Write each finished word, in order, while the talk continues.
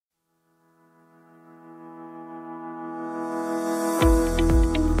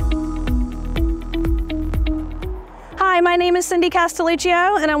my name is Cindy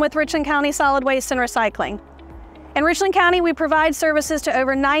Castelluccio, and I'm with Richland County Solid Waste and Recycling. In Richland County, we provide services to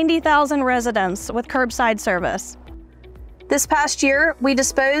over 90,000 residents with curbside service. This past year, we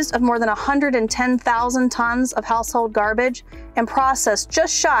disposed of more than 110,000 tons of household garbage and processed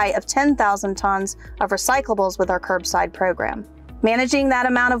just shy of 10,000 tons of recyclables with our curbside program. Managing that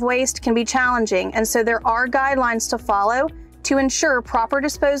amount of waste can be challenging, and so there are guidelines to follow to ensure proper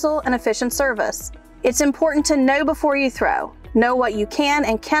disposal and efficient service. It's important to know before you throw, know what you can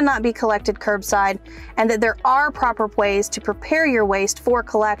and cannot be collected curbside, and that there are proper ways to prepare your waste for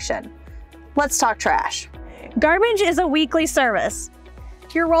collection. Let's talk trash. Garbage is a weekly service.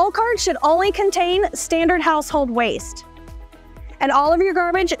 Your roll cart should only contain standard household waste. And all of your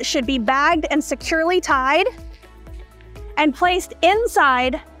garbage should be bagged and securely tied and placed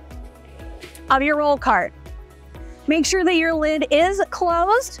inside of your roll cart. Make sure that your lid is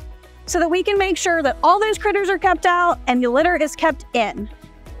closed so that we can make sure that all those critters are kept out and your litter is kept in.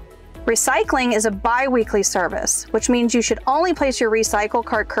 Recycling is a bi-weekly service, which means you should only place your recycle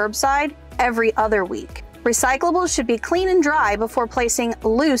cart curbside every other week. Recyclables should be clean and dry before placing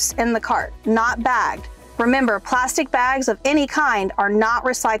loose in the cart, not bagged. Remember, plastic bags of any kind are not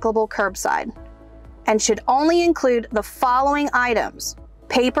recyclable curbside and should only include the following items: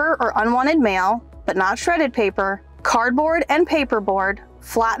 paper or unwanted mail, but not shredded paper, cardboard and paperboard,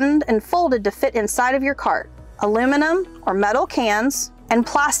 flattened and folded to fit inside of your cart, aluminum or metal cans, and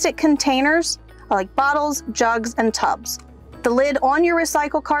plastic containers like bottles, jugs, and tubs. The lid on your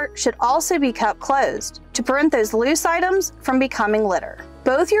recycle cart should also be kept closed to prevent those loose items from becoming litter.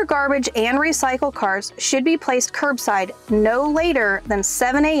 Both your garbage and recycle carts should be placed curbside no later than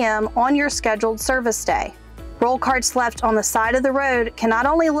 7 a.m. on your scheduled service day. Roll carts left on the side of the road can not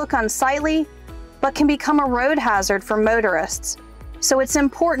only look unsightly, but can become a road hazard for motorists. So it's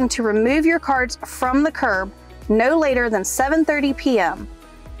important to remove your carts from the curb no later than 7:30 p.m.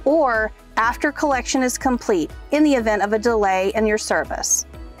 or after collection is complete in the event of a delay in your service.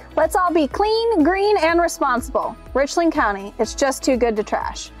 Let's all be clean, green, and responsible. Richland County, it's just too good to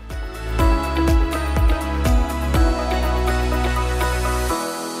trash.